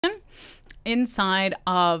inside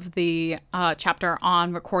of the chapter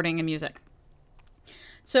on recording and music.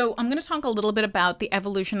 So I'm going to talk a little bit about the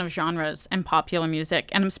evolution of genres in popular music,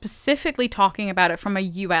 and I'm specifically talking about it from a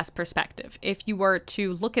US perspective. If you were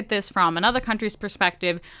to look at this from another country's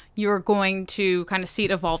perspective, you're going to kind of see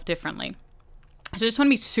it evolve differently. So I just want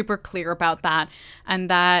to be super clear about that, and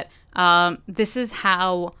that this is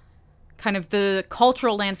how kind of the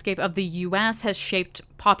cultural landscape of the US has shaped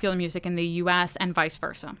popular music in the US and vice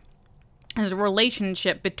versa. There's a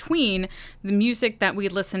relationship between the music that we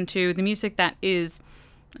listen to, the music that is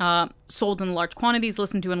sold in large quantities,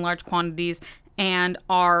 listened to in large quantities, and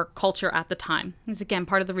our culture at the time. This is, again,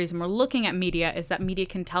 part of the reason we're looking at media, is that media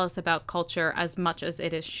can tell us about culture as much as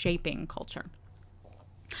it is shaping culture.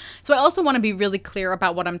 So I also want to be really clear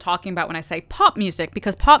about what I'm talking about when I say pop music,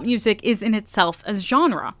 because pop music is in itself a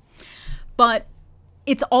genre, but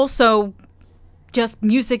it's also just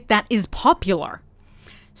music that is popular.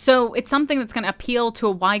 So it's something that's going to appeal to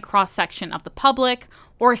a wide cross-section of the public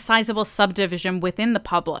or a sizable subdivision within the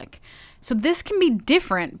public. So this can be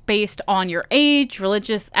different based on your age,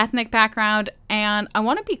 religious, ethnic background, and I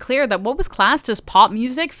want to be clear that what was classed as pop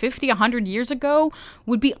music 50, 100 years ago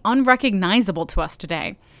would be unrecognizable to us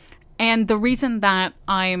today. And the reason that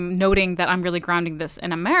I'm noting that I'm really grounding this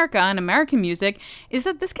in America and American music is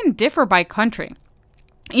that this can differ by country.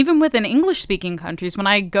 Even within English-speaking countries, when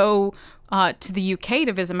I go to the UK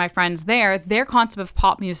to visit my friends there, their concept of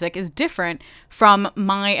pop music is different from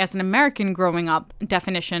my, as an American growing up,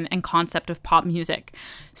 definition and concept of pop music.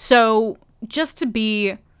 So just to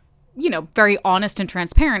be, very honest and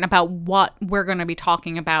transparent about what we're going to be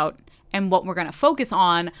talking about and what we're going to focus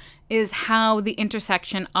on is how the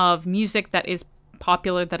intersection of music that is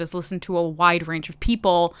popular, that is listened to a wide range of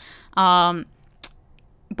people,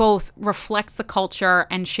 both reflects the culture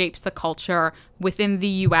and shapes the culture within the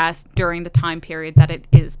US during the time period that it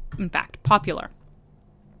is, in fact, popular.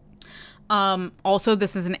 Also,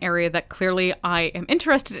 this is an area that clearly I am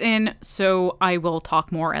interested in, so I will talk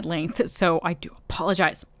more at length, so I do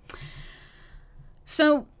apologize.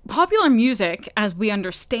 So, popular music, as we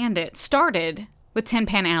understand it, started with Tin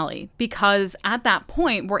Pan Alley, because at that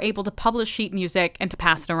point, we're able to publish sheet music and to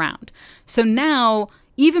pass it around. So now,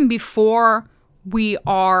 even before we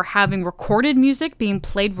are having recorded music being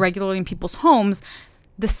played regularly in people's homes,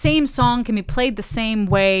 the same song can be played the same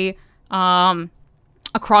way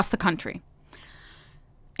across the country.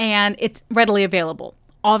 And it's readily available.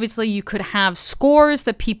 Obviously, you could have scores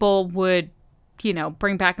that people would,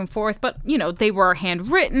 bring back and forth, but, they were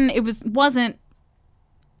handwritten. It wasn't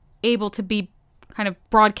able to be kind of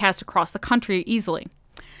broadcast across the country easily.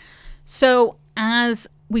 So as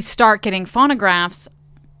we start getting phonographs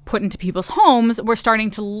put into people's homes, we're starting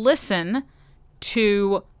to listen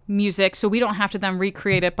to music so we don't have to then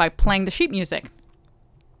recreate it by playing the sheet music.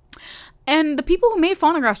 And the people who made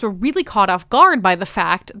phonographs were really caught off guard by the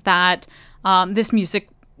fact that this music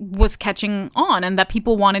was catching on and that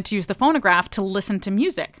people wanted to use the phonograph to listen to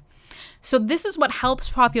music. So this is what helps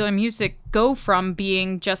popular music go from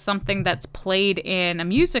being just something that's played in a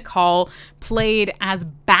music hall, played as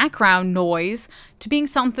background noise, to being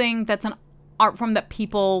something that's an art form that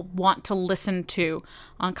people want to listen to,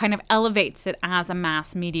 kind of elevates it as a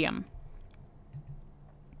mass medium.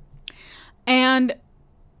 And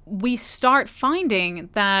we start finding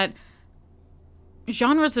that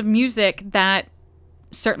genres of music that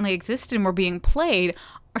certainly existed and were being played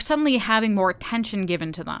are suddenly having more attention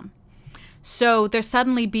given to them. So they're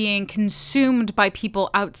suddenly being consumed by people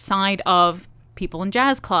outside of people in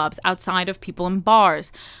jazz clubs, outside of people in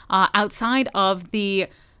bars, outside of the,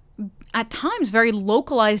 at times, very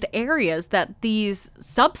localized areas that these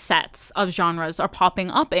subsets of genres are popping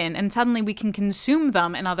up in, and suddenly we can consume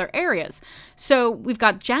them in other areas. So we've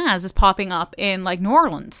got jazz is popping up in like New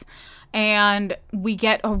Orleans, and we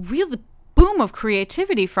get a real boom of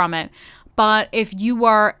creativity from it. But if you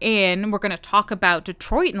are in, we're going to talk about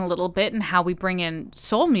Detroit in a little bit and how we bring in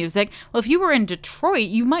soul music. Well, if you were in Detroit,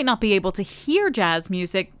 you might not be able to hear jazz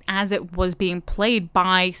music as it was being played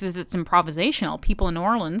by, since it's improvisational, people in New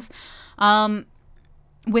Orleans,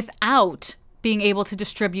 without being able to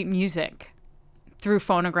distribute music through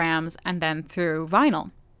phonograms and then through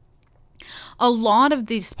vinyl. A lot of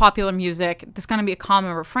these popular music, there's going to be a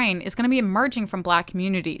common refrain, is going to be emerging from Black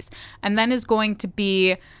communities, and then is going to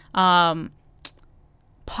be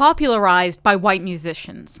popularized by white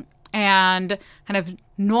musicians and kind of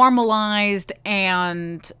normalized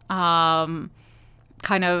and kind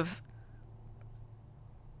of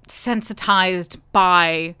sensitized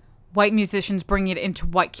by white musicians bringing it into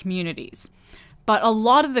white communities. But a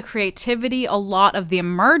lot of the creativity, a lot of the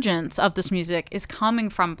emergence of this music is coming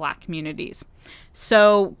from Black communities.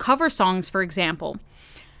 So cover songs, for example,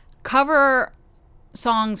 cover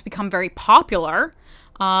songs become very popular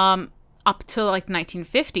up to like the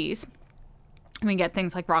 1950s. And we get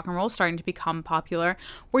things like rock and roll starting to become popular,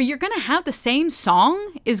 where you're going to have the same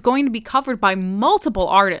song is going to be covered by multiple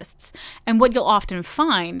artists. And what you'll often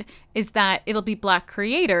find is that it'll be black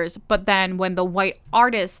creators, but then when the white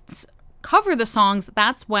artists cover the songs,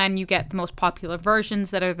 that's when you get the most popular versions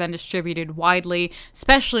that are then distributed widely,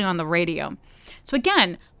 especially on the radio. So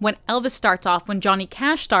again, when Elvis starts off, when Johnny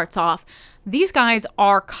Cash starts off, these guys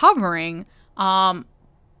are covering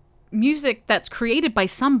music that's created by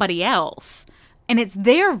somebody else. And it's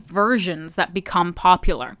their versions that become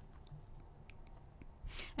popular.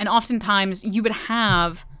 And oftentimes you would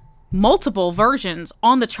have multiple versions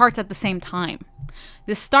on the charts at the same time.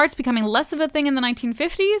 This starts becoming less of a thing in the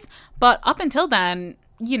 1950s, but up until then,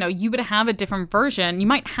 you know, you would have a different version. You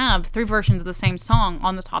might have 3 versions of the same song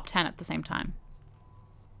on the top 10 at the same time.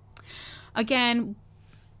 Again,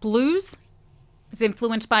 blues is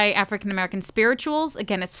influenced by African American spirituals.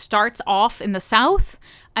 Again, it starts off in the South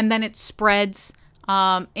and then it spreads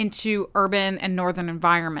into urban and northern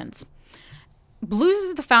environments. Blues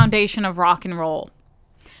is the foundation of rock and roll.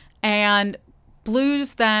 And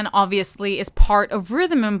blues then obviously is part of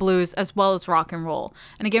rhythm and blues as well as rock and roll.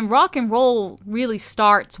 And again, rock and roll really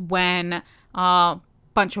starts when a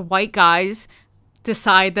bunch of white guys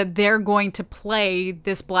decide that they're going to play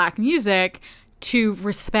this black music to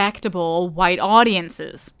respectable white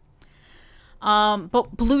audiences.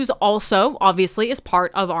 But blues also obviously is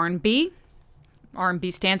part of R&B.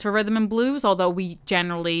 R&B stands for rhythm and blues, although we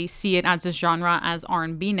generally see it as a genre as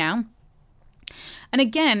R&B now. And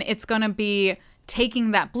again, it's going to be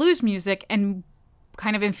taking that blues music and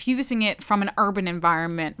kind of infusing it from an urban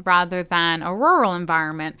environment rather than a rural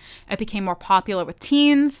environment. It became more popular with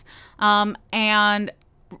teens, and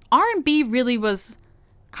R&B really was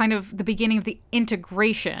kind of the beginning of the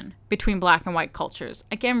integration between black and white cultures.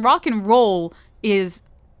 Again, rock and roll is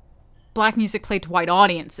black music played to white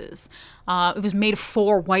audiences. It was made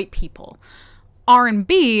for white people.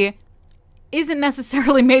 R&B isn't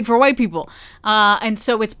necessarily made for white people. And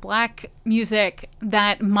so it's black music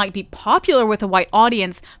that might be popular with a white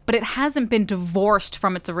audience, but it hasn't been divorced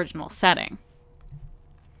from its original setting.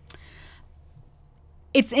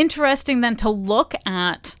 It's interesting then to look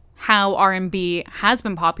at how R&B has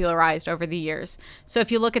been popularized over the years. So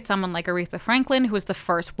if you look at someone like Aretha Franklin, who was the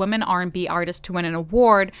first women R&B artist to win an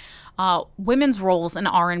award, women's roles in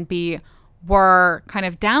R&B were kind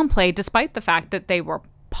of downplayed despite the fact that they were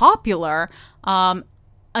popular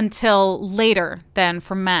until later than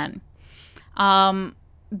for men.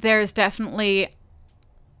 There's definitely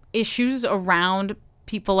issues around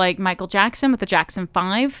people like Michael Jackson with the Jackson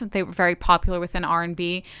 5. They were very popular within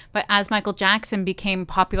R&B. But as Michael Jackson became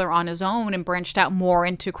popular on his own and branched out more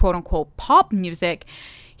into quote-unquote pop music,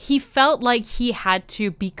 he felt like he had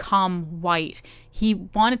to become white. He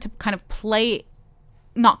wanted to kind of play,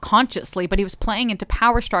 not consciously, but he was playing into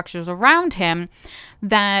power structures around him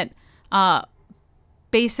that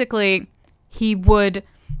basically he would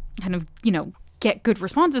kind of, you know, get good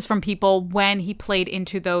responses from people when he played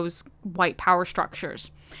into those white power structures.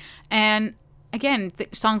 And again,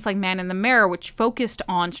 songs like Man in the Mirror, which focused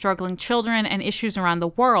on struggling children and issues around the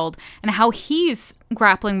world and how he's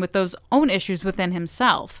grappling with those own issues within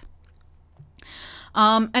himself.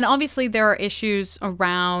 And obviously there are issues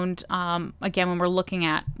around, again, when we're looking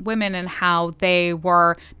at women and how they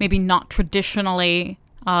were maybe not traditionally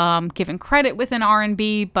given credit within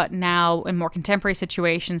R&B, but now in more contemporary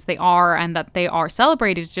situations they are, and that they are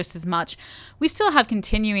celebrated just as much. We still have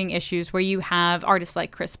continuing issues where you have artists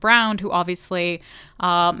like Chris Brown, who obviously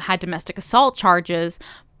had domestic assault charges,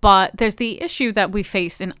 but there's the issue that we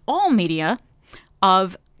face in all media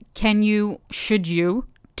of can you, should you,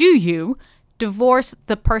 do you divorce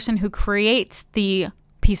the person who creates the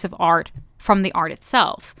piece of art from the art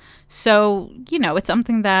itself? So, you know, it's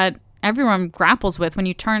something that everyone grapples with when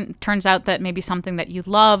you turns out that maybe something that you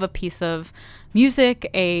love, a piece of music,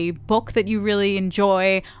 a book that you really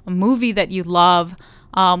enjoy, a movie that you love,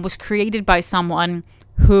 was created by someone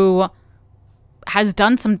who has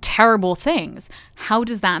done some terrible things. How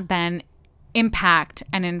does that then impact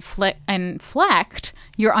and inflect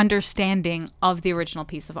your understanding of the original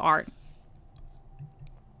piece of art?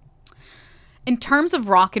 In terms of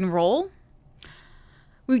rock and roll,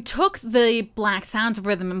 we took the black sounds of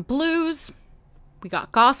rhythm and blues. We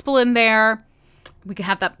got gospel in there. We could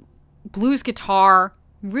have that blues guitar,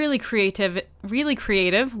 really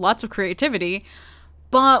creative, lots of creativity.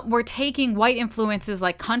 But we're taking white influences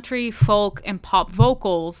like country, folk, and pop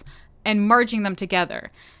vocals and merging them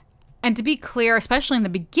together. And to be clear, especially in the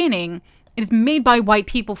beginning, It is made by white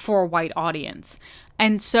people for a white audience.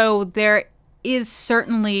 And so there is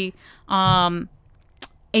certainly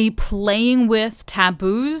a playing with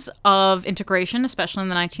taboos of integration, especially in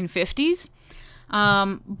the 1950s.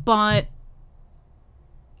 But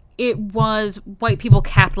it was white people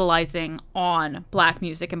capitalizing on Black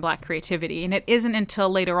music and Black creativity. And it isn't until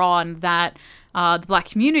later on that the Black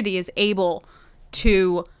community is able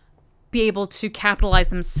to capitalize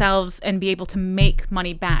themselves and be able to make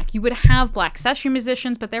money back. You would have Black session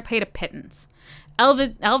musicians, but they're paid a pittance.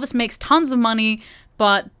 Elvis makes tons of money,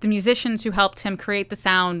 but the musicians who helped him create the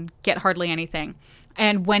sound get hardly anything.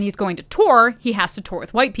 And when he's going to tour, he has to tour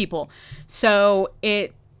with white people. So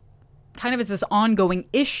it kind of is this ongoing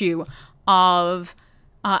issue of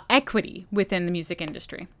equity within the music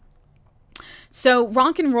industry. So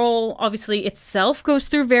rock and roll, obviously, itself goes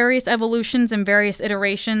through various evolutions and various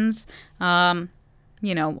iterations. Oldies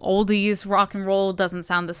rock and roll doesn't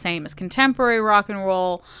sound the same as contemporary rock and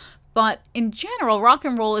roll. But in general, rock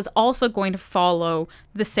and roll is also going to follow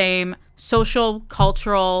the same social,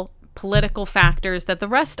 cultural, political factors that the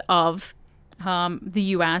rest of the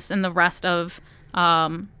U.S. and the rest of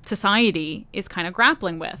society is kind of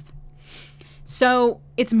grappling with. So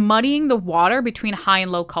it's muddying the water between high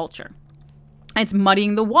and low culture. It's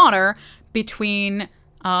muddying the water between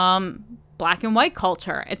Black and white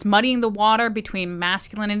culture. It's muddying the water between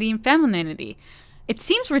masculinity and femininity. It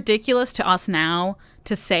seems ridiculous to us now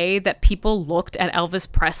to say that people looked at Elvis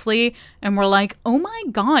Presley and were like, oh my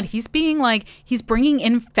God, he's bringing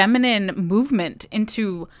in feminine movement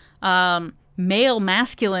into male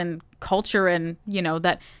masculine culture, and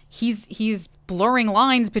that he's blurring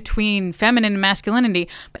lines between feminine and masculinity.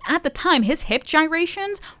 But at the time, his hip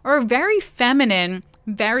gyrations were a very feminine,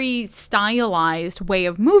 very stylized way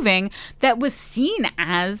of moving that was seen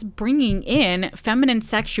as bringing in feminine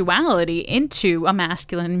sexuality into a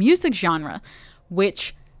masculine music genre,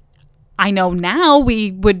 which I know now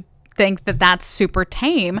we would think that that's super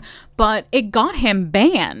tame, but it got him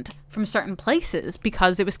banned from certain places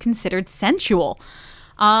because it was considered sensual.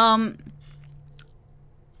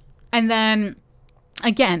 And then,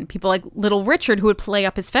 again, people like Little Richard who would play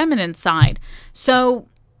up his feminine side. So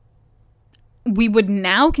we would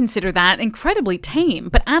now consider that incredibly tame.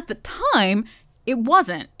 But at the time, it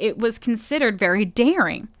wasn't. It was considered very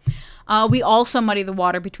daring. We also muddy the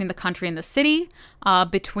water between the country and the city,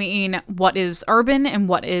 between what is urban and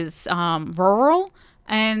what is rural.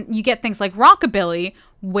 And you get things like rockabilly,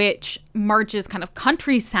 which merges kind of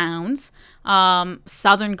country sounds,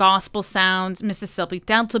 Southern gospel sounds, Mississippi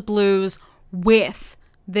Delta blues with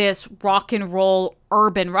this rock and roll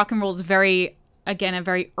urban. Rock and roll is a very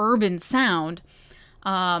urban sound,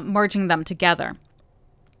 merging them together.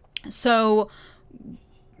 So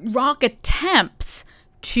rock attempts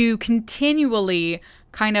to continually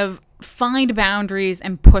kind of find boundaries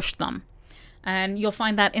and push them. And you'll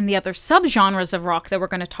find that in the other subgenres of rock that we're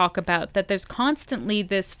going to talk about, that there's constantly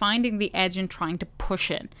this finding the edge and trying to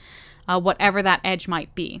push it, whatever that edge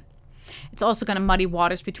might be. It's also going to muddy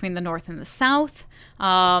waters between the North and the South.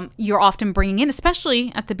 You're often bringing in,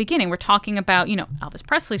 especially at the beginning, we're talking about, Elvis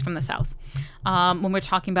Presley's from the South. When we're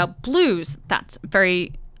talking about blues, that's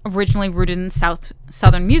very originally rooted in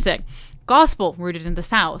Southern music. Gospel rooted in the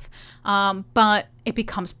South. But it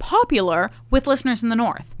becomes popular with listeners in the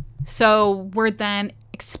North. So we're then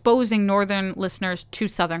exposing Northern listeners to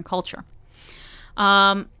Southern culture.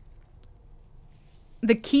 The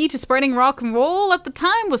key to spreading rock and roll at the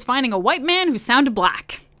time was finding a white man who sounded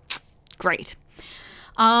black. Great.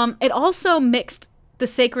 It also mixed the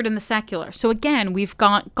sacred and the secular. So again, we've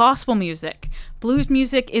got gospel music. Blues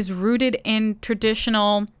music is rooted in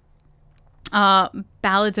traditional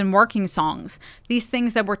ballads and working songs. These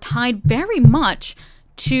things that were tied very much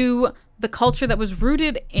to the culture that was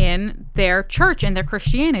rooted in their church and their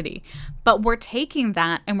Christianity. But we're taking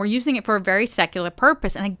that and we're using it for a very secular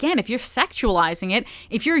purpose. And again, if you're sexualizing it,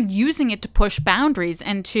 if you're using it to push boundaries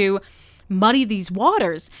and to muddy these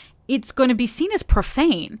waters, it's going to be seen as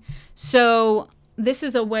profane. So this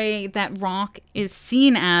is a way that rock is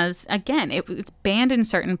seen as, again, it's banned in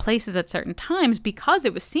certain places at certain times because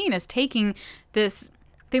it was seen as taking this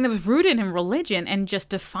thing that was rooted in religion and just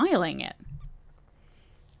defiling it.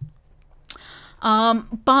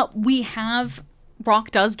 But rock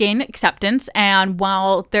does gain acceptance, and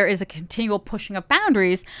while there is a continual pushing of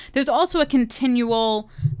boundaries, there's also a continual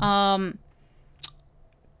kind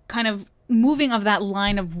of moving of that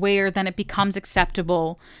line of where then it becomes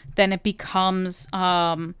acceptable, then it becomes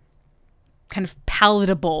kind of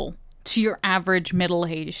palatable to your average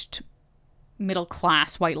middle-aged,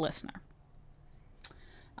 middle-class white listener.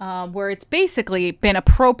 where it's basically been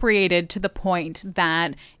appropriated to the point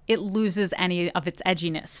that it loses any of its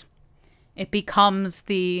edginess. It becomes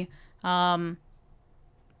the Bonnaroo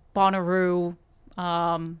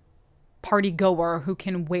party goer who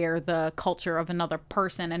can wear the culture of another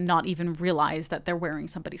person and not even realize that they're wearing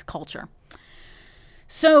somebody's culture.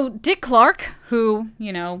 So Dick Clark, who,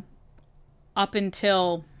 you know, up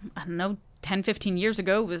until, I don't know, 10, 15 years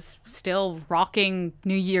ago was still rocking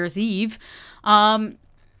New Year's Eve,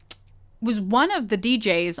 was one of the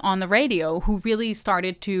DJs on the radio who really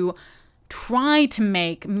started to try to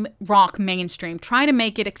make rock mainstream, try to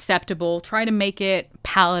make it acceptable, try to make it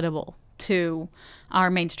palatable to our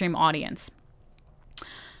mainstream audience.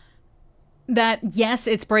 That, yes,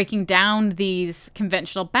 it's breaking down these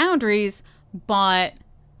conventional boundaries, but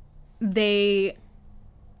they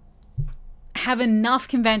have enough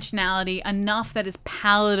conventionality, enough that is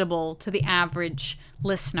palatable to the average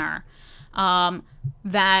listener,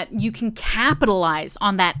 that you can capitalize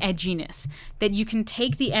on that edginess, that you can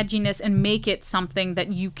take the edginess and make it something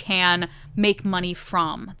that you can make money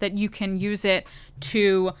from, that you can use it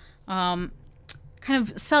to kind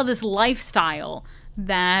of sell this lifestyle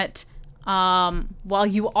that while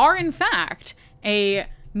you are in fact a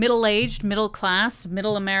middle-aged, middle-class,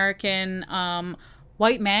 middle American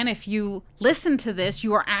white man, if you listen to this,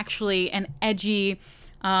 you are actually an edgy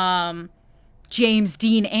James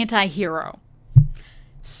Dean anti-hero.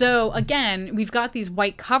 So again, we've got these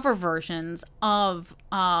white cover versions of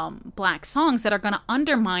black songs that are going to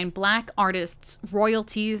undermine black artists'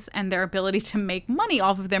 royalties and their ability to make money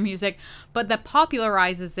off of their music, but that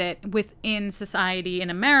popularizes it within society in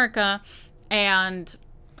America and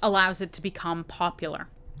allows it to become popular.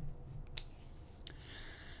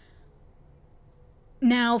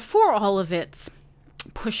 Now, for all of its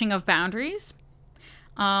pushing of boundaries,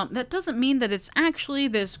 that doesn't mean that it's actually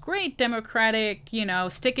this great democratic, you know,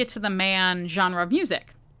 stick it to the man genre of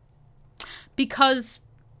music. Because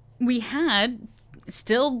we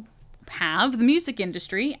still have the music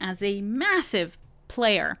industry as a massive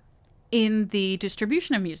player in the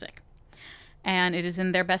distribution of music. And it is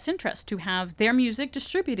in their best interest to have their music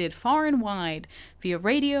distributed far and wide via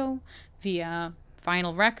radio, via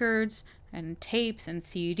vinyl records, and tapes and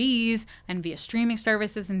CDs, and via streaming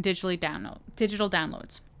services and digital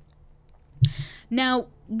downloads. Now,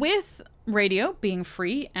 with radio being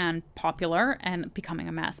free and popular and becoming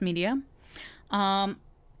a mass media,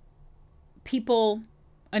 people,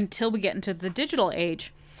 until we get into the digital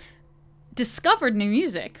age, discovered new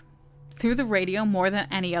music through the radio more than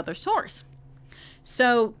any other source.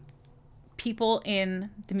 So people in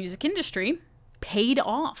the music industry paid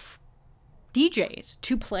off DJs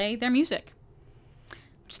to play their music.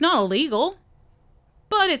 It's not illegal,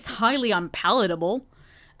 but it's highly unpalatable.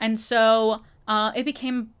 And so it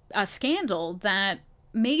became a scandal that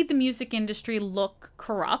made the music industry look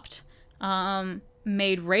corrupt,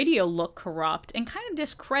 made radio look corrupt, and kind of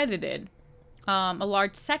discredited a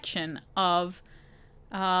large section of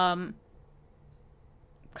kind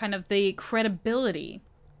of the credibility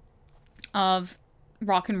of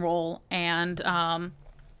rock and roll and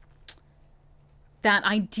that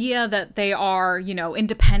idea that they are, you know,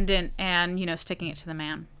 independent and, you know, sticking it to the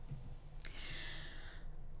man.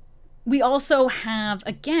 We also have,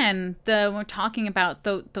 again, we're talking about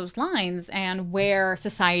those lines and where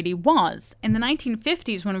society was. In the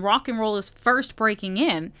 1950s, when rock and roll is first breaking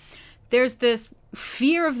in, there's this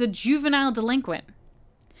fear of the juvenile delinquent.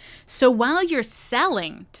 So while you're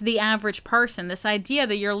selling to the average person this idea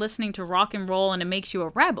that you're listening to rock and roll and it makes you a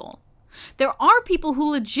rebel, there are people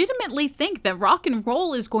who legitimately think that rock and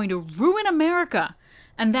roll is going to ruin America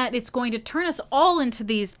and that it's going to turn us all into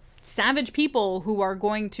these savage people who are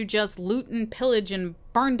going to just loot and pillage and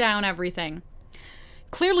burn down everything.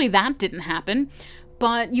 Clearly that didn't happen,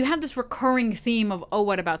 but you have this recurring theme of, oh,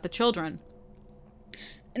 what about the children?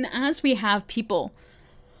 And as we have people,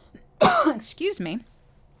 excuse me,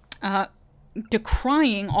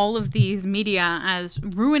 decrying all of these media as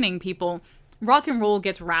ruining people, rock and roll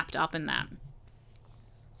gets wrapped up in that.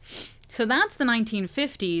 So that's the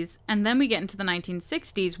 1950s, and then we get into the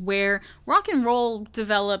 1960s, where rock and roll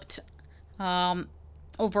developed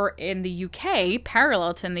over in the UK,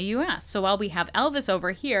 parallel to in the US. So while we have Elvis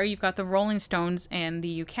over here, you've got the Rolling Stones in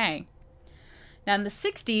the UK. Now in the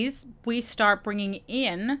 60s, we start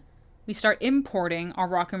importing our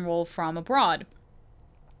rock and roll from abroad.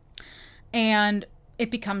 And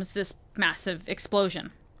it becomes this massive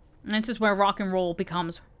explosion. And this is where rock and roll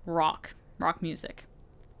becomes rock music.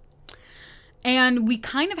 And we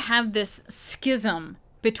kind of have this schism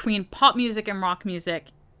between pop music and rock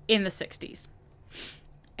music in the 60s.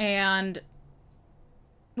 And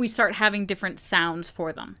we start having different sounds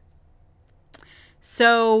for them.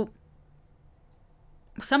 So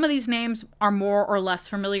some of these names are more or less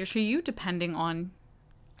familiar to you, depending on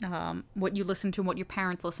what you listen to and what your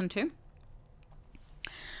parents listen to.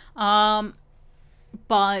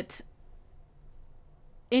 But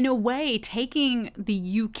in a way, taking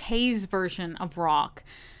the UK's version of rock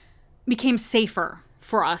became safer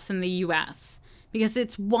for us in the US because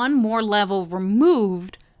it's one more level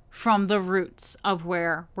removed from the roots of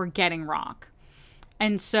where we're getting rock.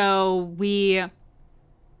 And so we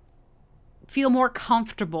feel more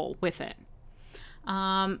comfortable with it.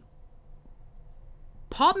 Pop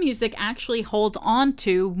music actually holds on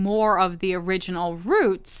to more of the original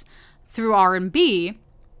roots through R&B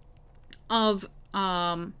of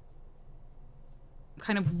kind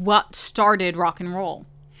of what started rock and roll.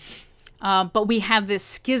 But we have this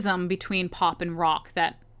schism between pop and rock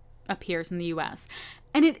that appears in the US.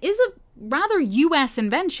 And it is a rather US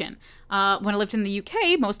invention. When I lived in the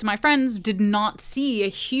UK, most of my friends did not see a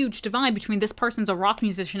huge divide between this person's a rock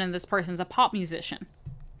musician and this person's a pop musician.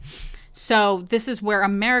 So this is where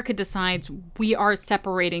America decides we are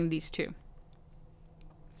separating these two.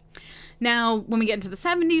 Now, when we get into the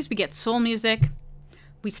 70s, we get soul music.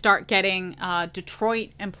 We start getting Detroit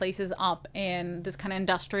and places up in this kind of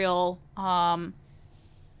industrial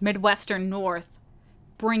Midwestern North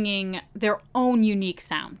bringing their own unique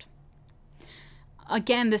sound.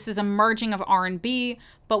 Again, this is a merging of R&B,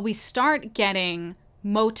 but we start getting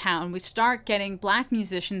Motown. We start getting black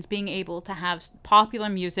musicians being able to have popular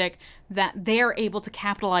music that they're able to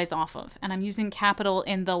capitalize off of. And I'm using capital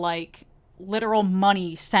in the like literal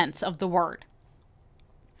money sense of the word.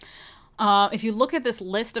 If you look at this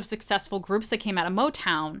list of successful groups that came out of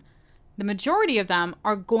Motown, the majority of them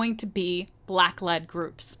are going to be black-led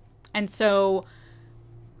groups. And so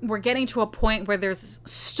we're getting to a point where there's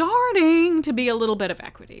starting to be a little bit of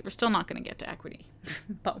equity. We're still not going to get to equity,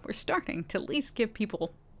 but we're starting to at least give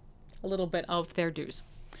people a little bit of their dues.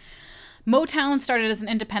 Motown started as an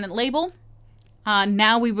independent label.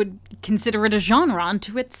 Now we would consider it a genre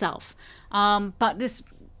unto itself. But this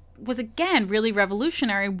was, again, really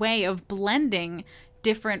revolutionary way of blending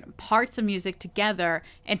different parts of music together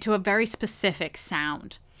into a very specific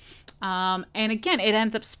sound. And again, it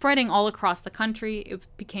ends up spreading all across the country. It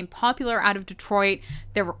became popular out of Detroit.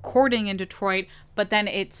 They're recording in Detroit, but then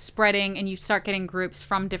it's spreading and you start getting groups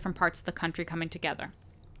from different parts of the country coming together.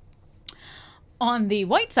 On the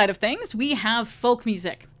white side of things, we have folk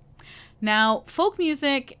music. Now, folk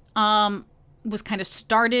music was kind of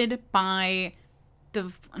started by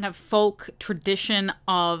the kind of folk tradition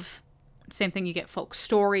of, same thing, you get folk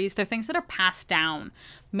stories. They're things that are passed down,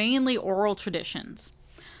 mainly oral traditions.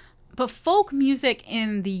 But folk music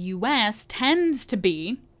in the US tends to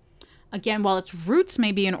be, again, while its roots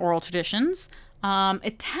may be in oral traditions,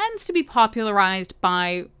 it tends to be popularized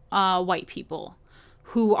by white people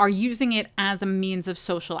who are using it as a means of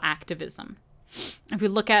social activism. If we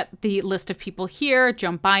look at the list of people here,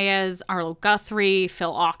 Joan Baez, Arlo Guthrie,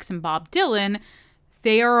 Phil Ochs, and Bob Dylan,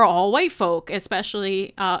 they are all white folk,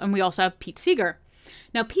 especially, and we also have Pete Seeger.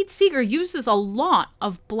 Now, Pete Seeger uses a lot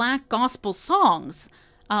of black gospel songs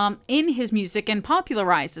in his music and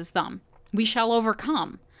popularizes them. We Shall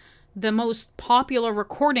Overcome. The most popular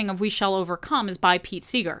recording of We Shall Overcome is by Pete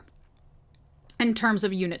Seeger in terms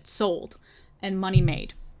of units sold and money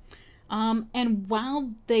made. And while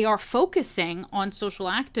they are focusing on social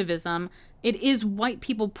activism, it is white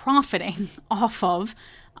people profiting off of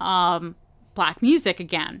black music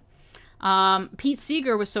again. Pete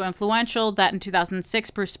Seeger was so influential that in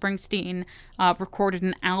 2006, Bruce Springsteen recorded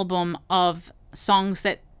an album of songs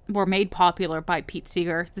that were made popular by Pete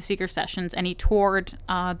Seeger, the Seeger Sessions, and he toured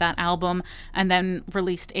that album and then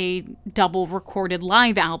released a double recorded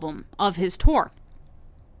live album of his tour.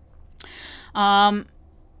 And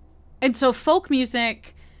so folk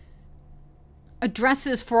music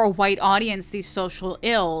addresses for a white audience these social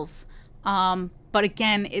ills, but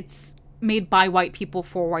again, it's made by white people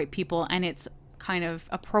for white people, and it's kind of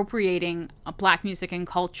appropriating black music and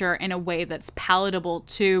culture in a way that's palatable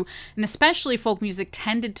to, and especially folk music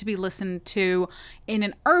tended to be listened to in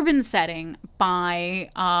an urban setting by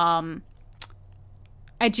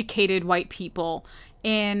educated white people.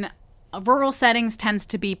 In rural settings tends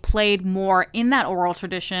to be played more in that oral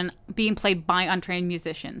tradition, being played by untrained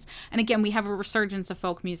musicians. And again, we have a resurgence of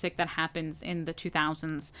folk music that happens in the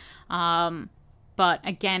 2000s. But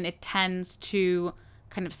again, it tends to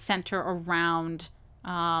kind of center around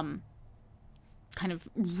kind of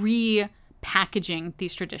repackaging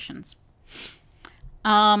these traditions.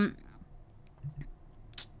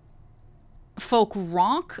 Folk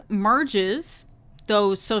rock merges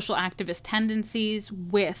those social activist tendencies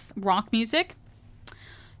with rock music.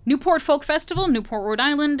 Newport Folk Festival, Newport, Rhode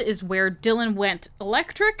Island, is where Dylan went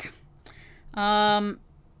electric.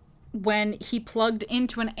 When he plugged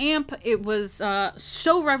into an amp, it was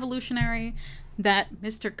so revolutionary that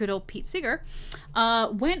Mr. Good Old Pete Seeger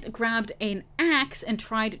grabbed an axe and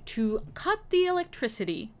tried to cut the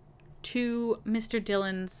electricity to Mr.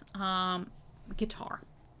 Dylan's guitar.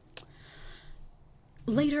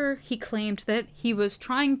 Later, he claimed that he was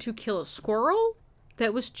trying to kill a squirrel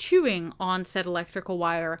that was chewing on said electrical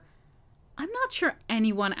wire. I'm not sure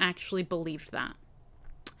anyone actually believed that.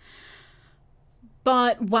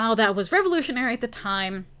 But while that was revolutionary at the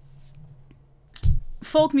time,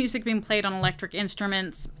 folk music being played on electric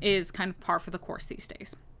instruments is kind of par for the course these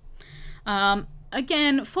days.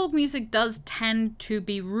 Again, folk music does tend to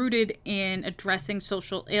be rooted in addressing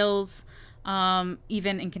social ills,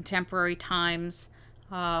 even in contemporary times.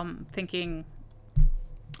 Thinking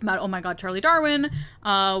about Oh My God, Charlie Darwin,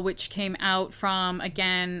 which came out from,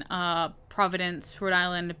 again, Providence, Rhode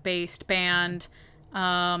Island-based band,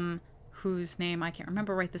 whose name I can't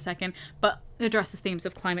remember right this second, but it addresses themes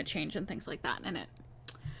of climate change and things like that in it.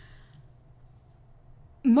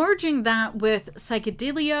 Merging that with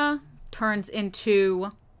psychedelia turns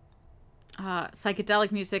into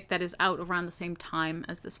psychedelic music that is out around the same time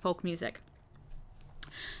as this folk music.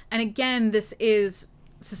 And again, this is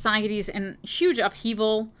societies in huge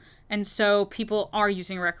upheaval, and so people are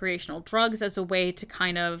using recreational drugs as a way to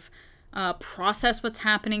kind of process what's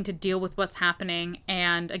happening, to deal with what's happening.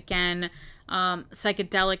 And again,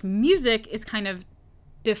 psychedelic music is kind of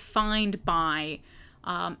defined by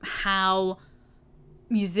how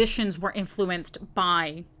musicians were influenced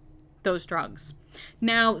by those drugs.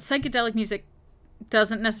 Now, psychedelic music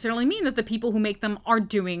doesn't necessarily mean that the people who make them are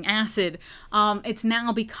doing acid. It's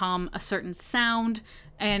now become a certain sound,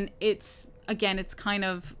 and it's kind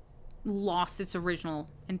of lost its original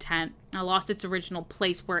intent, lost its original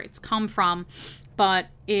place where it's come from, but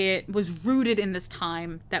it was rooted in this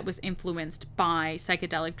time that was influenced by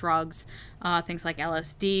psychedelic drugs, things like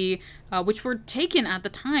LSD, which were taken at the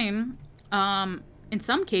time. In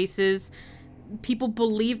some cases, people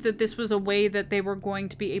believed that this was a way that they were going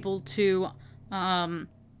to be able to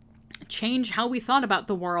change how we thought about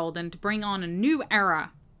the world and to bring on a new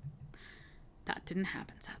era. That didn't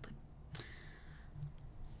happen, sadly.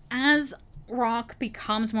 As rock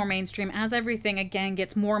becomes more mainstream, as everything, again,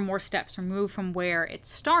 gets more and more steps removed from where it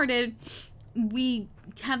started, we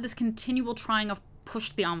have this continual trying of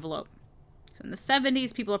push the envelope. So in the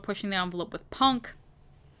 70s, people are pushing the envelope with punk.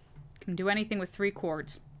 Can do anything with 3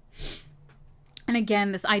 chords. And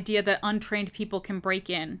again, this idea that untrained people can break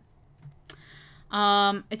in.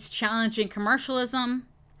 It's challenging commercialism.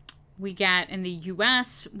 We get in the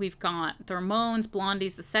US, we've got the Ramones,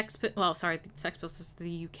 Blondies, the Sex Pistols is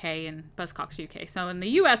the UK and Buzzcocks UK. So in the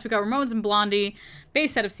US, we got Ramones and Blondie,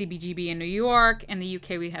 based out of CBGB in New York. In the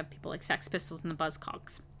UK, we have people like Sex Pistols and the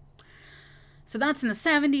Buzzcocks. So that's in the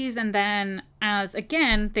 70s, and then as,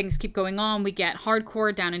 again, things keep going on, we get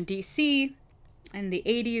hardcore down in DC in the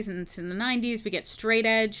 80s, and in the 90s, we get straight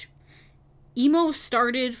edge. Emo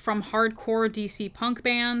started from hardcore DC punk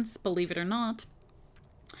bands, believe it or not.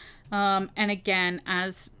 And again,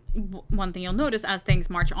 as one thing you'll notice, as things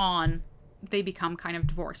march on, they become kind of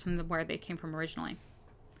divorced from where they came from originally.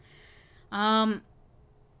 In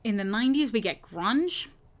the 90s, we get grunge,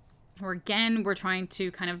 where again, we're trying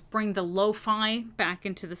to kind of bring the lo-fi back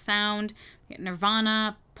into the sound. We get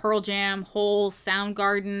Nirvana, Pearl Jam, Hole,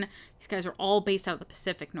 Soundgarden. These guys are all based out of the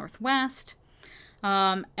Pacific Northwest.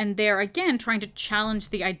 And they're, again, trying to challenge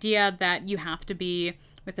the idea that you have to be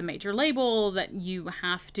with a major label, that you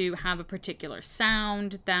have to have a particular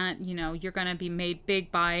sound, that, you know, you're going to be made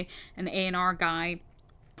big by an A&R guy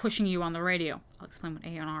pushing you on the radio. I'll explain what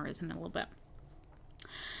A&R is in a little bit.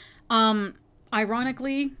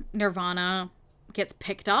 Ironically, Nirvana gets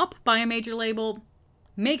picked up by a major label,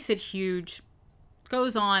 makes it huge,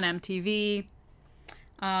 goes on MTV,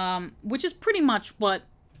 which is pretty much what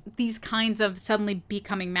these kinds of suddenly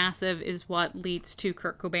becoming massive is what leads to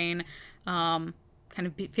Kurt Cobain kind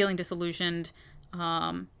of feeling disillusioned,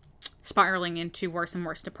 spiraling into worse and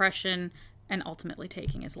worse depression, and ultimately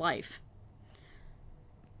taking his life.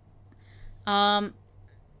 Again,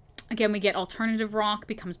 we get alternative rock,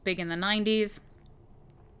 becomes big in the 90s.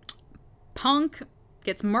 Punk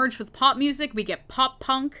gets merged with pop music. We get pop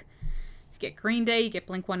punk. You get Green Day, you get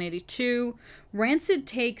Blink-182. Rancid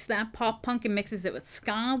takes that pop punk and mixes it with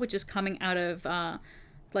ska, which is coming out of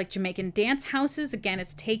like Jamaican dance houses. Again,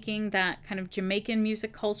 it's taking that kind of Jamaican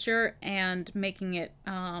music culture and making it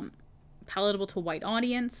palatable to a white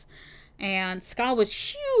audience. And ska was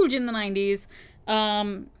huge in the 90s.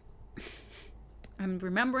 I'm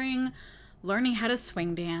remembering learning how to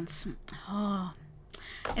swing dance. Oh.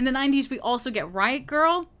 In the 90s, we also get Riot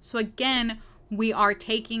Grrrl. So again, we are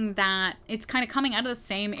taking that. It's kind of coming out of the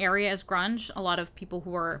same area as grunge. A lot of people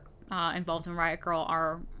who are involved in Riot Grrrl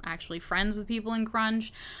are actually friends with people in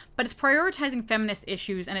grunge. But it's prioritizing feminist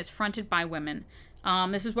issues, and it's fronted by women.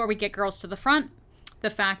 This is where we get Girls to the Front. The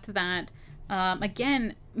fact that,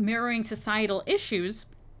 again, mirroring societal issues,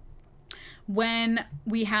 when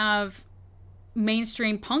we have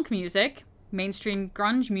mainstream punk music, mainstream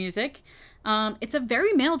grunge music, it's a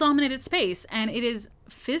very male-dominated space, and it is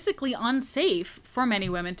physically unsafe for many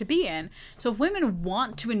women to be in. So if women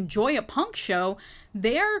want to enjoy a punk show,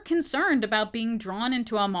 they're concerned about being drawn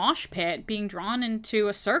into a mosh pit, being drawn into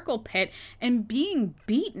a circle pit, and being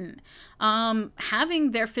beaten,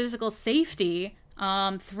 having their physical safety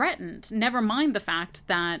threatened. Never mind the fact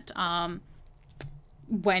that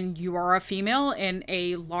when you are a female in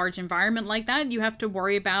a large environment like that, you have to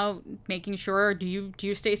worry about making sure, do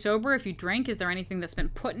you stay sober? If you drink, is there anything that's been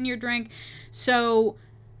put in your drink? So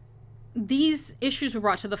these issues were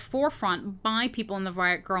brought to the forefront by people in the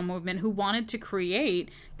Riot Grrrl movement who wanted to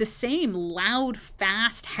create the same loud,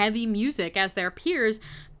 fast, heavy music as their peers,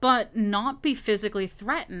 but not be physically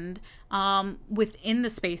threatened within the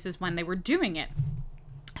spaces when they were doing it.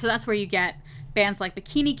 So that's where you get bands like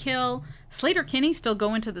Bikini Kill, Slater-Kinney still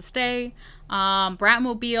going to this day,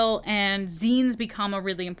 Bratmobile, and zines become a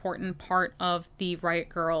really important part of the Riot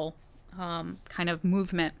Grrrl kind of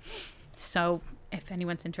movement. So if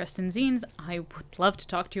anyone's interested in zines, I would love to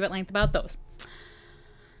talk to you at length about those.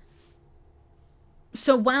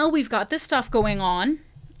 So while we've got this stuff going on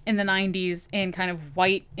in the 90s in kind of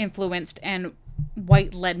white-influenced and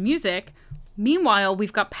white-led music, meanwhile,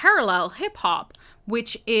 we've got parallel hip-hop,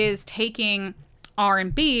 which is taking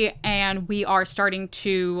R&B, and we are starting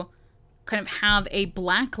to kind of have a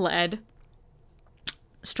black-led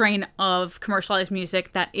strain of commercialized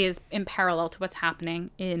music that is in parallel to what's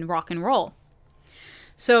happening in rock and roll.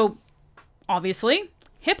 So, obviously,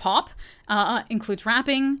 hip-hop includes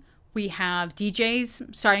rapping. We have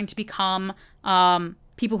DJs starting to become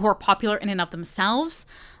people who are popular in and of themselves,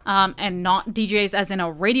 and not DJs as in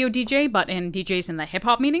a radio DJ, but in DJs in the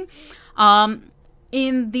hip-hop meaning.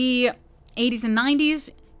 In the 80s and 90s,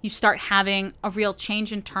 you start having a real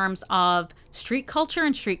change in terms of street culture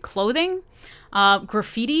and street clothing.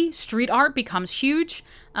 Graffiti, street art becomes huge.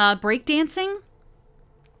 Breakdancing.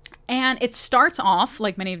 And it starts off,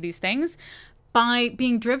 like many of these things, by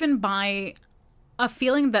being driven by a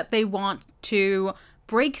feeling that they want to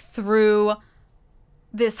break through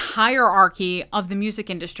this hierarchy of the music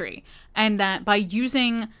industry, and that by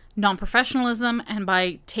using non-professionalism and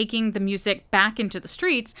by taking the music back into the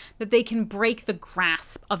streets, that they can break the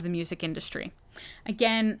grasp of the music industry.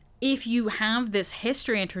 Again, if you have this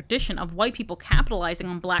history and tradition of white people capitalizing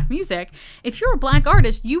on black music, if you're a black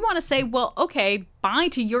artist, you want to say, well, okay, bye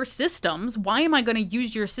to your systems. Why am I going to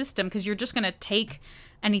use your system? Because you're just going to take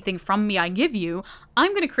anything from me I give you.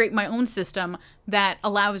 I'm going to create my own system that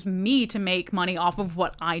allows me to make money off of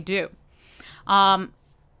what I do.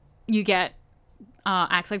 You get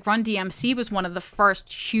acts like Run DMC was one of the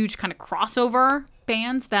first huge kind of crossover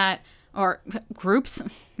bands that, or groups,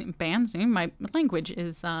 bands, my language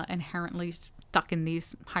is inherently stuck in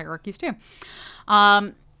these hierarchies too.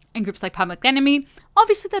 And groups like Public Enemy.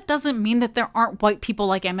 Obviously that doesn't mean that there aren't white people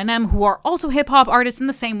like Eminem who are also hip hop artists in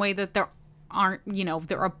the same way that there aren't,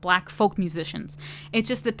 there are black folk musicians. It's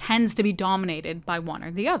just that tends to be dominated by one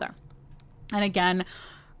or the other. And again,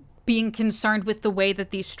 being concerned with the way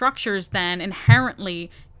that these structures then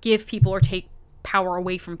inherently give people or take power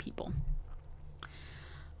away from people.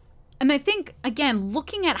 And I think, again,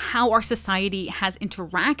 looking at how our society has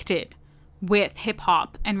interacted with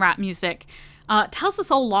hip-hop and rap music tells us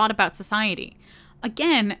a lot about society.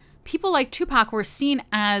 Again, people like Tupac were seen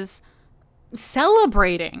as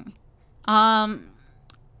celebrating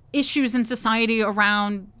issues in society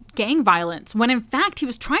around gang violence, when in fact he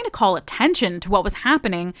was trying to call attention to what was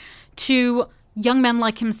happening to young men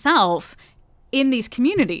like himself in these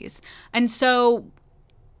communities. And so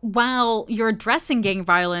while you're addressing gang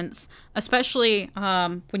violence, especially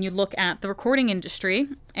when you look at the recording industry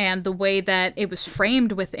and the way that it was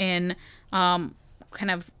framed within kind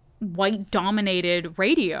of white-dominated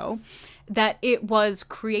radio, that it was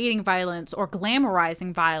creating violence or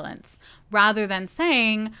glamorizing violence rather than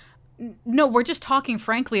saying, no, we're just talking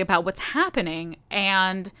frankly about what's happening.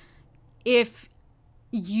 And if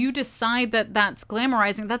you decide that that's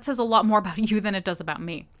glamorizing, that says a lot more about you than it does about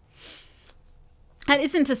me. That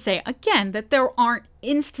isn't to say, again, that there aren't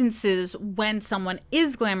instances when someone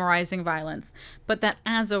is glamorizing violence, but that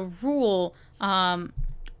as a rule,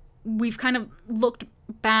 we've kind of looked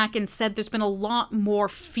back and said there's been a lot more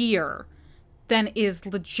fear than is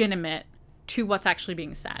legitimate to what's actually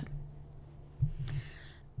being said.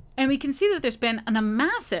 And we can see that there's been a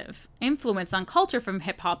massive influence on culture from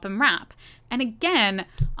hip hop and rap. And again,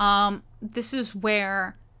 this is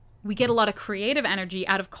where we get a lot of creative energy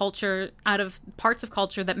out of culture, out of parts of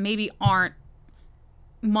culture that maybe aren't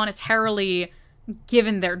monetarily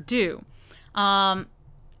given their due. And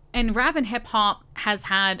rap and hip hop has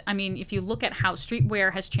had, I mean, if you look at how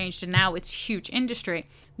streetwear has changed and now it's a huge industry,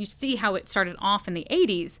 you see how it started off in the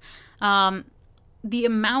 80s. The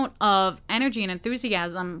amount of energy and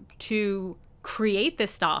enthusiasm to create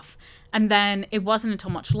this stuff. And then it wasn't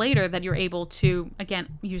until much later that you're able to,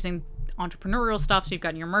 again, using entrepreneurial stuff, so you've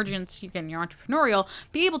got your emergence, you've got your entrepreneurial,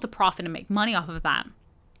 be able to profit and make money off of that.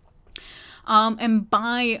 And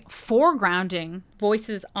by foregrounding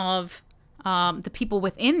voices of the people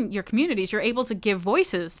within your communities, you're able to give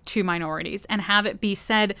voices to minorities and have it be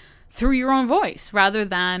said through your own voice, rather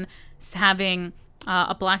than having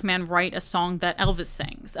a black man write a song that Elvis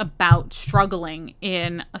sings about struggling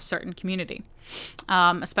in a certain community.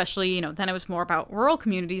 Especially, then it was more about rural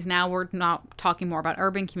communities. Now we're not talking more about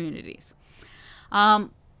urban communities.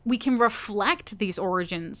 We can reflect these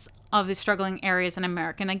origins of the struggling areas in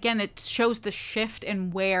America. And again, it shows the shift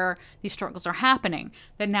in where these struggles are happening.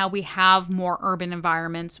 That now we have more urban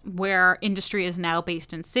environments where industry is now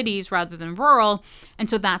based in cities rather than rural. And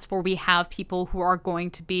so that's where we have people who are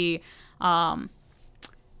going to be kind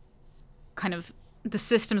of, the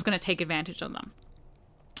system's going to take advantage of them.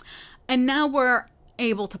 And now we're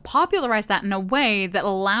able to popularize that in a way that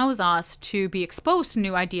allows us to be exposed to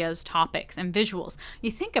new ideas, topics, and visuals. You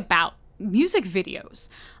think about music videos.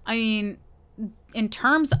 I mean, in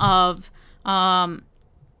terms of kind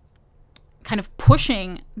of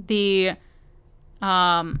pushing the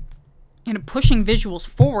pushing visuals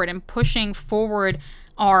forward and pushing forward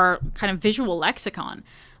our kind of visual lexicon.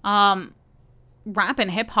 Rap and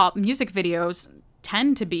hip hop music videos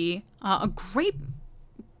tend to be a great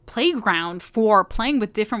playground for playing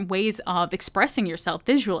with different ways of expressing yourself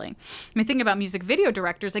visually. I mean, think about music video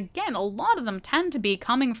directors. Again, a lot of them tend to be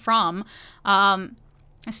coming from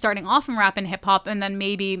starting off in rap and hip hop and then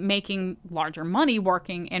maybe making larger money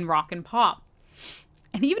working in rock and pop.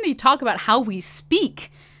 And even if you talk about how we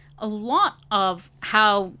speak, a lot of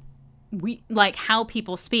how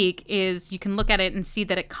people speak is, you can look at it and see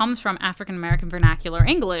that it comes from African American vernacular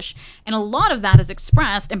English, and a lot of that is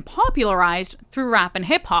expressed and popularized through rap and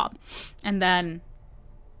hip hop. And then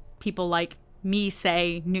people like me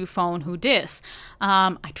say, new phone, who dis?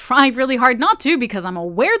 I try really hard not to, because I'm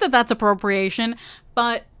aware that that's appropriation,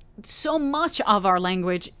 but so much of our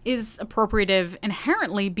language is appropriative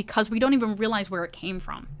inherently because we don't even realize where it came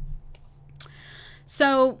from.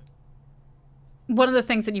 So one of the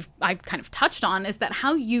things that I've kind of touched on is that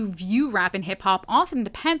how you view rap and hip hop often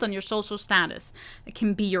depends on your social status. It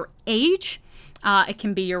can be your age, it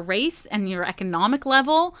can be your race and your economic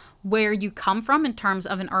level, where you come from in terms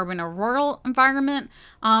of an urban or rural environment.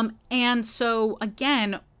 And so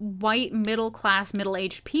again, white, middle-class,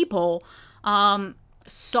 middle-aged people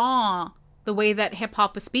saw the way that hip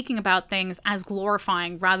hop was speaking about things as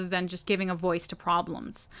glorifying rather than just giving a voice to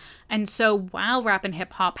problems. And so while rap and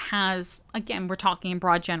hip hop has, again, we're talking in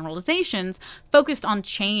broad generalizations, focused on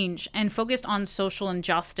change and focused on social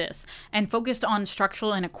injustice and focused on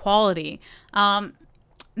structural inequality,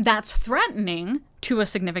 that's threatening to a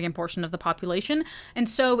significant portion of the population. And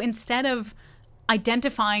so instead of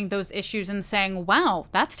identifying those issues and saying, wow,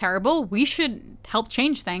 that's terrible, we should help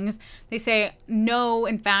change things, they say, no,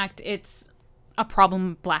 in fact, it's a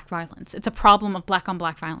problem of black violence. It's a problem of black on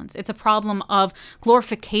black violence. It's a problem of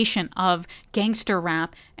glorification of gangster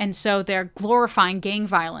rap. And so they're glorifying gang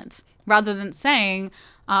violence rather than saying,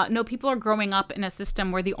 no, people are growing up in a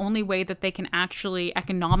system where the only way that they can actually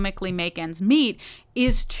economically make ends meet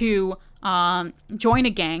is to join a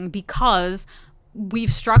gang, because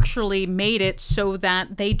we've structurally made it so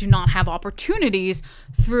that they do not have opportunities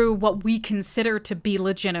through what we consider to be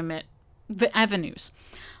legitimate avenues.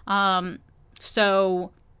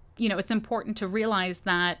 So, it's important to realize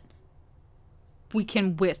that we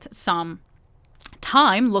can, with some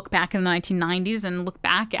time, look back in the 1990s and look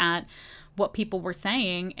back at what people were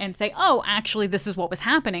saying and say, oh, actually, this is what was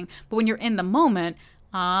happening. But when you're in the moment,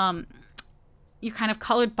 you're kind of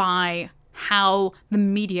colored by how the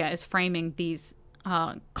media is framing these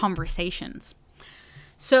conversations.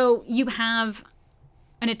 So you have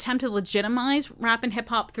an attempt to legitimize rap and hip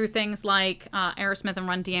hop through things like Aerosmith and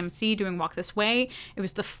Run DMC doing Walk This Way. It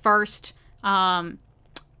was the first time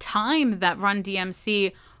that Run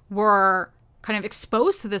DMC were kind of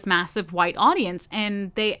exposed to this massive white audience,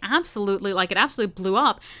 and they absolutely, like, it absolutely blew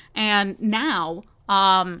up. And now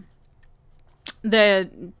I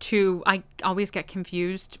always get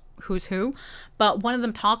confused who's who, but one of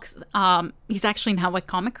them talks, he's actually now a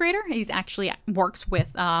comic creator. He's actually works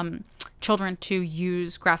with children to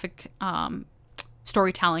use graphic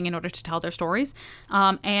storytelling in order to tell their stories.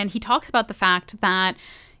 And he talks about the fact that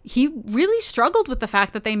he really struggled with the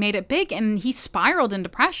fact that they made it big, and he spiraled in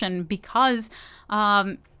depression because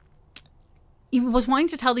he was wanting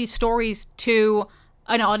to tell these stories to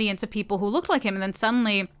an audience of people who looked like him, and then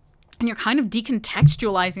suddenly, and you're kind of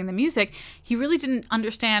decontextualizing the music, he really didn't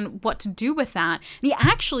understand what to do with that.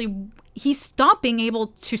 And he stopped being able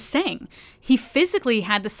to sing. He physically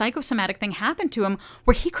had the psychosomatic thing happen to him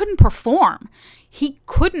where he couldn't perform. He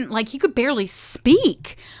could barely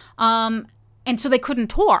speak. And so they couldn't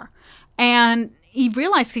tour. And he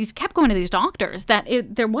realized, he kept going to these doctors, that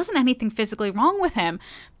there wasn't anything physically wrong with him,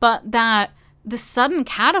 but that the sudden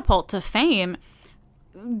catapult to fame,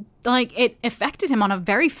 like, it affected him on a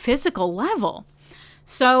very physical level.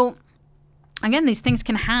 So again, these things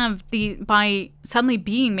can have by suddenly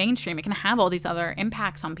being mainstream, it can have all these other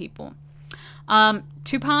impacts on people.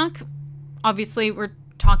 Tupac, obviously, we're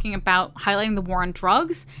talking about highlighting the war on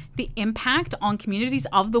drugs, the impact on communities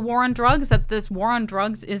of the war on drugs, that this war on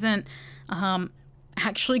drugs isn't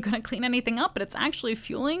actually going to clean anything up, but it's actually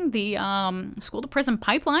fueling the school to prison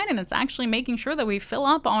pipeline, and it's actually making sure that we fill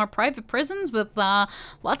up our private prisons with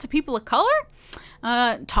lots of people of color.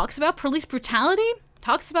 Talks about police brutality,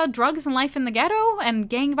 talks about drugs and life in the ghetto and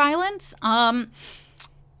gang violence. And,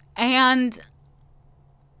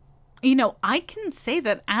 you know, I can say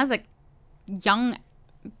that as a young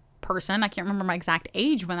person, I can't remember my exact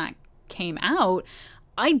age when that came out,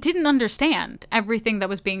 I didn't understand everything that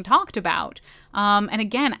was being talked about. And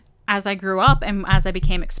again, as I grew up and as I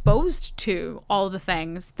became exposed to all the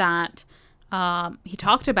things that he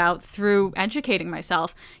talked about through educating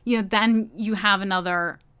myself, you know, then you have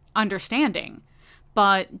another understanding.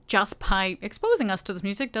 But just by exposing us to this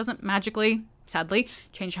music doesn't magically, sadly,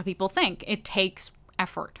 change how people think. It takes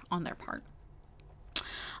effort on their part.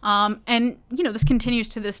 And, you know, this continues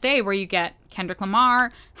to this day where you get Kendrick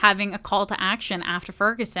Lamar having a call to action after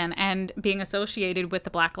Ferguson and being associated with the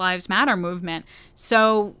Black Lives Matter movement.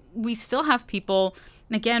 So we still have people,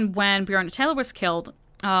 and again, when Breonna Taylor was killed,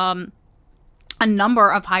 a number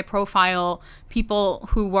of high-profile people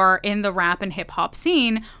who were in the rap and hip-hop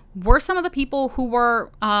scene were some of the people who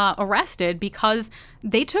were arrested because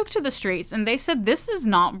they took to the streets and they said, this is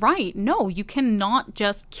not right. No, you cannot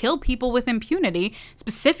just kill people with impunity,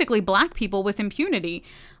 specifically Black people with impunity.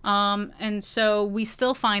 And so we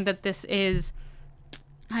still find that this is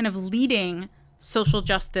kind of leading social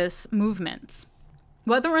justice movements.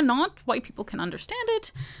 Whether or not white people can understand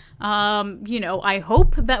it, you know, I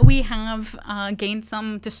hope that we have gained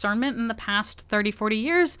some discernment in the past 30, 40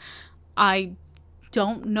 years. I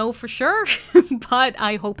don't know for sure, but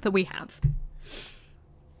I hope that we have.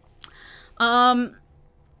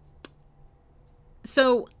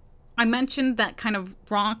 So I mentioned that kind of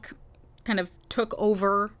rock kind of took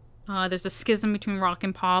over. There's a schism between rock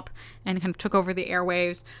and pop and kind of took over the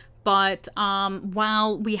airwaves. But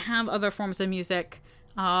while we have other forms of music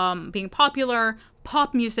being popular,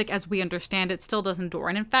 pop music as we understand it still does endure.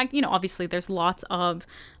 And in fact, you know, obviously there's lots of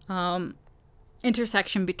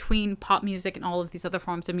intersection between pop music and all of these other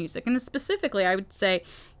forms of music. And specifically, I would say,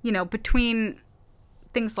 you know, between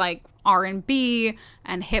things like R&B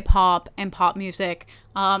and hip hop and pop music,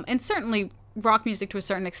 and certainly rock music to a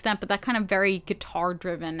certain extent, but that kind of very guitar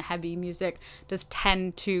driven heavy music does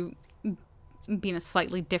tend to be in a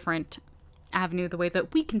slightly different avenue, the way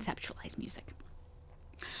that we conceptualize music.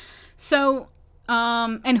 So,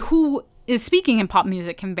 and who is speaking in pop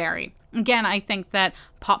music can vary. Again, I think that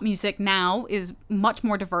pop music now is much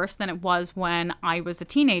more diverse than it was when I was a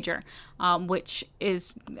teenager, which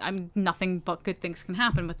is nothing but good things can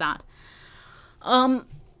happen with that.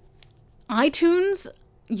 iTunes,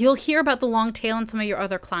 you'll hear about the long tail in some of your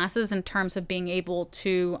other classes in terms of being able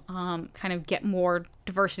to kind of get more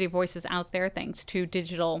diversity of voices out there thanks to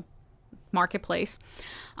digital marketplace.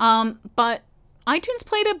 But iTunes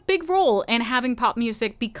played a big role in having pop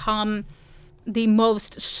music become the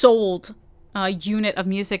most sold unit of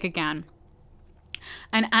music again.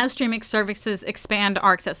 And as streaming services expand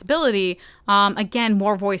our accessibility, again,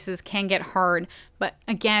 more voices can get heard. But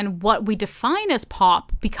again, what we define as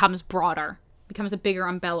pop becomes broader, becomes a bigger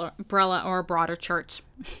umbrella or a broader church.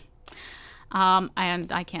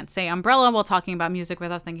 And I can't say umbrella while talking about music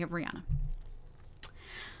without thinking of Rihanna.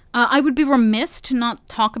 I would be remiss to not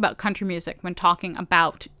talk about country music when talking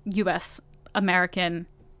about U.S. American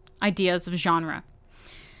ideas of genre.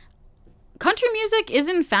 Country music is,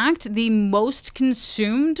 in fact, the most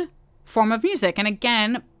consumed form of music. And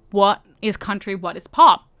again, what is country? What is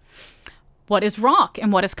pop? What is rock?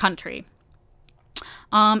 And what is country?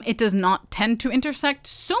 It does not tend to intersect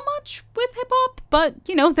so much with hip-hop, but,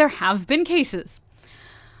 you know, there have been cases.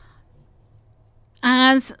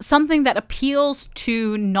 As something that appeals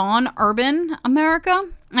to non-urban America,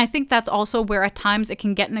 I think that's also where at times it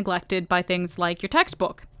can get neglected by things like your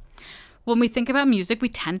textbook. When we think about music, we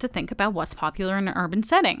tend to think about what's popular in an urban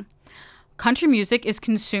setting. Country music is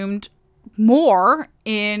consumed more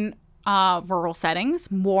in rural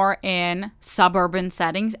settings, more in suburban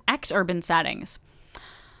settings, ex-urban settings.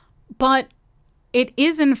 But it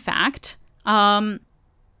is, in fact,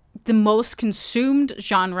 the most consumed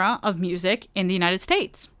genre of music in the United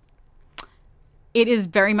States. It is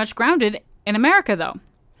very much grounded in America, though.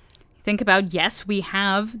 Think about, yes, we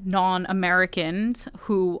have non-Americans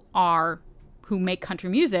who make country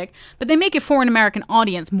music, but they make it for an American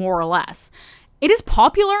audience, more or less. It is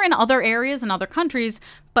popular in other areas and other countries,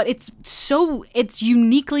 but it's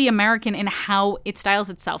uniquely American in how it styles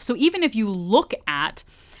itself. So even if you look at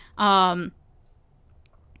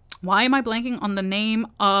why am I blanking on the name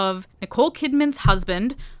of Nicole Kidman's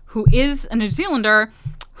husband, who is a New Zealander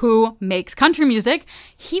who makes country music?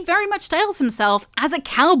 He very much styles himself as a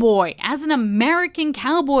cowboy, as an American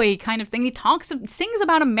cowboy kind of thing. He sings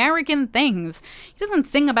about American things. He doesn't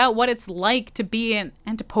sing about what it's like to be an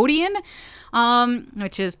Antipodean,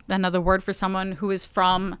 which is another word for someone who is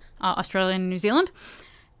from Australia and New Zealand.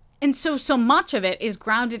 And so much of it is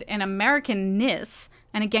grounded in Americanness,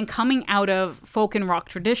 and again, coming out of folk and rock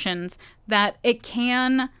traditions, that it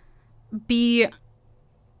can be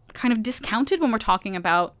kind of discounted when we're talking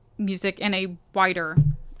about music in a wider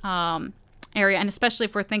area, and especially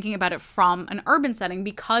if we're thinking about it from an urban setting,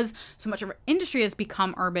 because so much of our industry has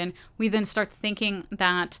become urban, we then start thinking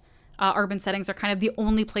that urban settings are kind of the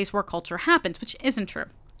only place where culture happens, which isn't true.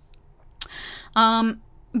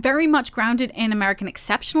 Very much grounded in American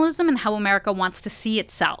exceptionalism and how America wants to see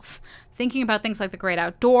itself. Thinking about things like the great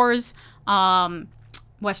outdoors,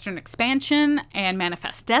 Western expansion, and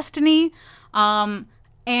manifest destiny.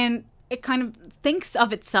 And it kind of thinks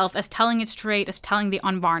of itself as telling it straight, as telling the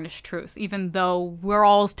unvarnished truth, even though we're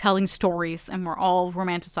all telling stories and we're all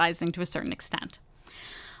romanticizing to a certain extent.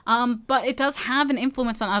 But it does have an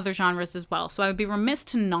influence on other genres as well. So I would be remiss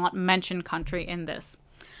to not mention country in this.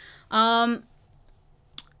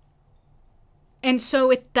 And so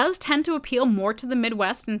it does tend to appeal more to the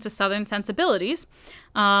Midwest and to Southern sensibilities,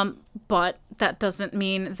 but that doesn't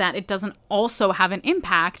mean that it doesn't also have an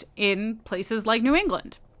impact in places like New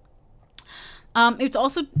England. It's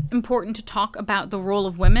also important to talk about the role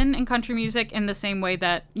of women in country music in the same way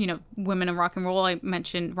that, you know, women in rock and roll, I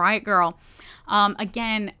mentioned Riot Girl.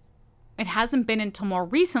 Again, it hasn't been until more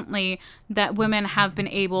recently that women have been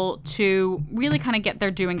able to really kind of get their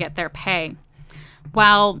due and get their pay.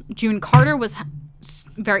 While June Carter was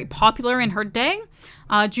very popular in her day,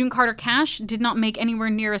 June Carter Cash did not make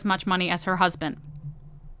anywhere near as much money as her husband.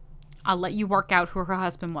 I'll let you work out who her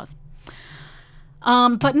husband was.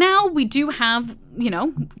 But now we do have, you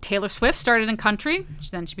know, Taylor Swift started in country,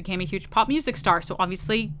 then she became a huge pop music star. So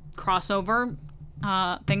obviously crossover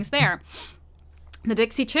things there. The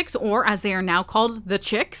Dixie Chicks, or as they are now called, the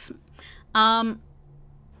Chicks,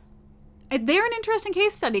 they're an interesting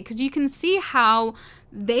case study because you can see how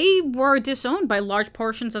they were disowned by large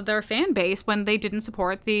portions of their fan base when they didn't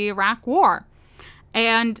support the Iraq War.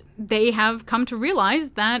 And they have come to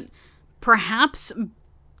realize that perhaps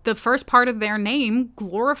the first part of their name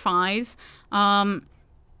glorifies kind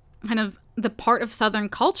of the part of Southern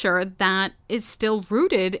culture that is still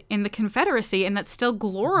rooted in the Confederacy and that still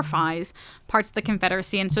glorifies parts of the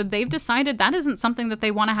Confederacy. And so they've decided that isn't something that they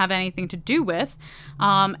want to have anything to do with,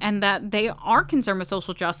 and that they are concerned with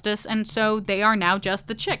social justice. And so they are now just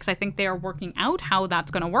the Chicks. I think they are working out how that's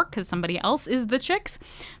going to work because somebody else is the Chicks,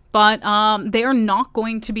 but they are not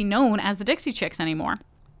going to be known as the Dixie Chicks anymore.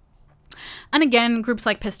 And again, groups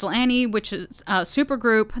like Pistol Annie, which is a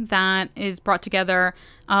supergroup that is brought together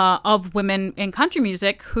of women in country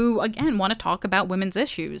music who, again, want to talk about women's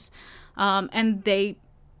issues. And they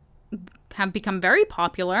have become very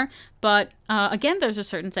popular. But again, there's a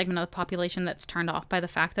certain segment of the population that's turned off by the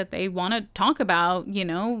fact that they want to talk about, you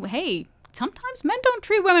know, hey, sometimes men don't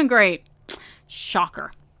treat women great.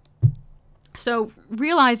 Shocker. So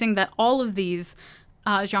realizing that all of these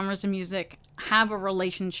genres of music have a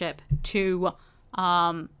relationship to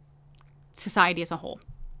society as a whole.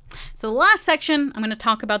 So the last section, I'm going to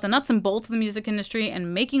talk about the nuts and bolts of the music industry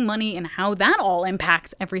and making money and how that all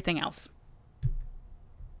impacts everything else.